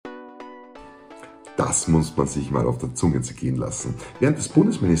Das muss man sich mal auf der Zunge zergehen lassen. Während das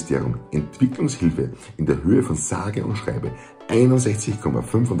Bundesministerium Entwicklungshilfe in der Höhe von sage und schreibe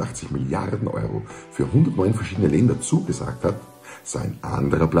 61,85 Milliarden Euro für 109 verschiedene Länder zugesagt hat, sah ein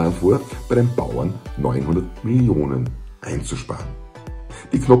anderer Plan vor, bei den Bauern 900 Millionen einzusparen.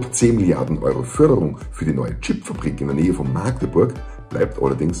 Die knapp 10 Milliarden Euro Förderung für die neue Chipfabrik in der Nähe von Magdeburg bleibt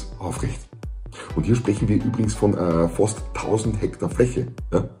allerdings aufrecht. Und hier sprechen wir übrigens von fast 1000 Hektar Fläche,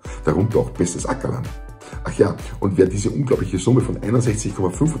 ja? Darunter auch bestes Ackerland. Ach ja, und wer diese unglaubliche Summe von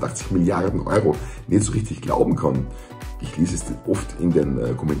 61,85 Milliarden Euro nicht so richtig glauben kann, ich lese es oft in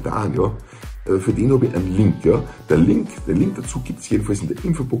den Kommentaren, ja, für den habe ich einen Link. Ja? Den Link dazu gibt es jedenfalls in der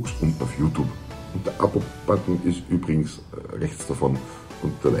Infobox und auf YouTube. Und der Abo-Button ist übrigens rechts davon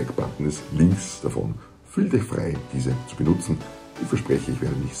und der Like-Button ist links davon. Fühlt euch frei, diese zu benutzen. Ich verspreche, ich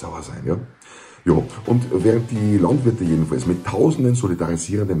werde nicht sauer sein. Ja? Ja, und während die Landwirte jedenfalls mit tausenden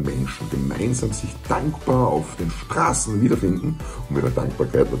solidarisierenden Menschen gemeinsam sich dankbar auf den Straßen wiederfinden, um ihrer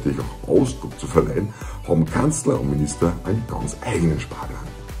Dankbarkeit natürlich auch Ausdruck zu verleihen, haben Kanzler und Minister einen ganz eigenen Sparplan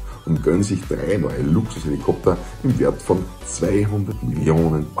und gönnen sich 3 neue Luxushelikopter im Wert von 200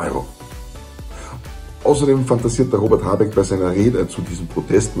 Millionen Euro. Außerdem fantasiert der Robert Habeck bei seiner Rede zu diesen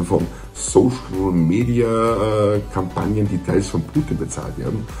Protesten von Social-Media-Kampagnen, die teils von Putin bezahlt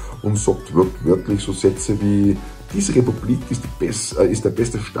werden, und sagt wörtlich so Sätze wie: Diese Republik ist der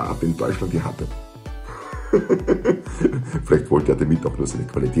beste Staat, den Deutschland je hatte. Vielleicht wollte er damit auch nur seine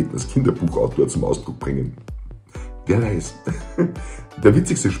Qualitäten als Kinderbuchautor zum Ausdruck bringen. Wer weiß. Der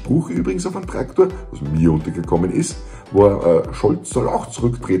witzigste Spruch übrigens auf einem Traktor, was mir untergekommen ist, war: Scholz soll auch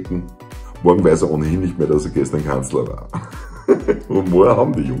zurücktreten. Morgen weiß er ohnehin nicht mehr, dass er gestern Kanzler war. Humor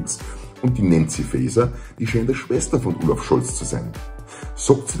haben die Jungs. Und die Nancy Faeser, die scheint der Schwester von Olaf Scholz zu sein.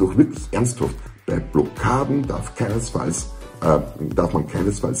 Sagt sie doch wirklich ernsthaft, bei Blockaden darf man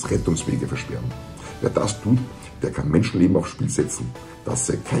keinesfalls Rettungswege versperren. Wer das tut, der kann Menschenleben aufs Spiel setzen. Das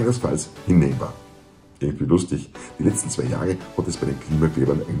sei keinesfalls hinnehmbar. Irgendwie lustig. Die letzten 2 Jahre hat es bei den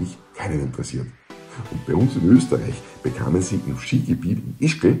Klimaklebern eigentlich keinen interessiert. Und bei uns in Österreich bekamen sie im Skigebiet in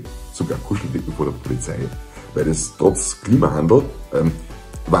Ischgl sogar Kuscheldecken vor der Polizei, weil es trotz Klimawandel,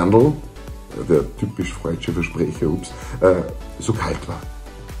 der typisch freudsche Versprecher, so kalt war.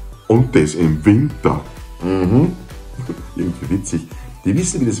 Und das im Winter. Irgendwie witzig. Die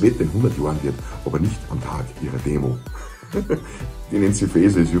wissen, wie das Wetter in 100 Jahren wird, aber nicht am Tag ihrer Demo. Die Nancy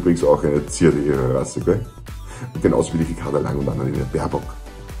Faeser ist übrigens auch eine Zierde ihrer Rasse, gell? Und genauso wie die Ricarda Lang und Annalena Baerbock,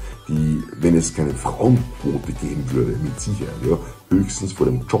 die, wenn es keine Frauenquote geben würde, mit Sicherheit, ja, höchstens vor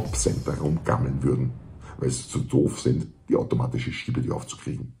dem Jobcenter rumgammeln würden, weil sie zu doof sind, die automatische Schiebetür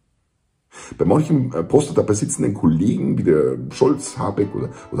aufzukriegen. Bei manchen dabei sitzenden Kollegen wie der Scholz, Habeck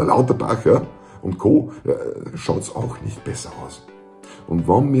oder Lauterbach, ja, und Co. Schaut es auch nicht besser aus. Und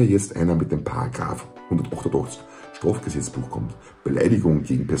wenn mir jetzt einer mit dem Paragraph 188 Strafgesetzbuch kommt, Beleidigung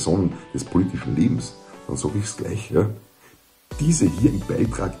gegen Personen des politischen Lebens, dann sage ich es gleich. Ja. Diese hier im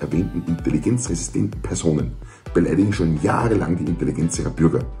Beitrag erwähnten intelligenzresistenten Personen beleidigen schon jahrelang die Intelligenz ihrer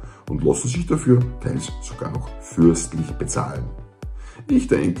Bürger und lassen sich dafür teils sogar noch fürstlich bezahlen. Ich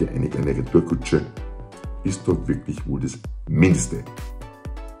denke, eine kleine Retourkutsche ist dort wirklich wohl das Mindeste.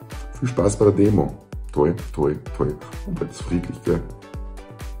 Viel Spaß bei der Demo. Toi, toi, toi. Und bleibt friedlich, gell?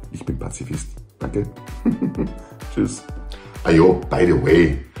 Ich bin Pazifist. Danke. Tschüss. Ah jo, by the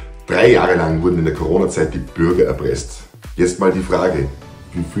way, 3 Jahre lang wurden in der Corona-Zeit die Bürger erpresst. Jetzt mal die Frage,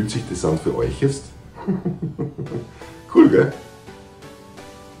 wie fühlt sich das an für euch jetzt? Cool, gell?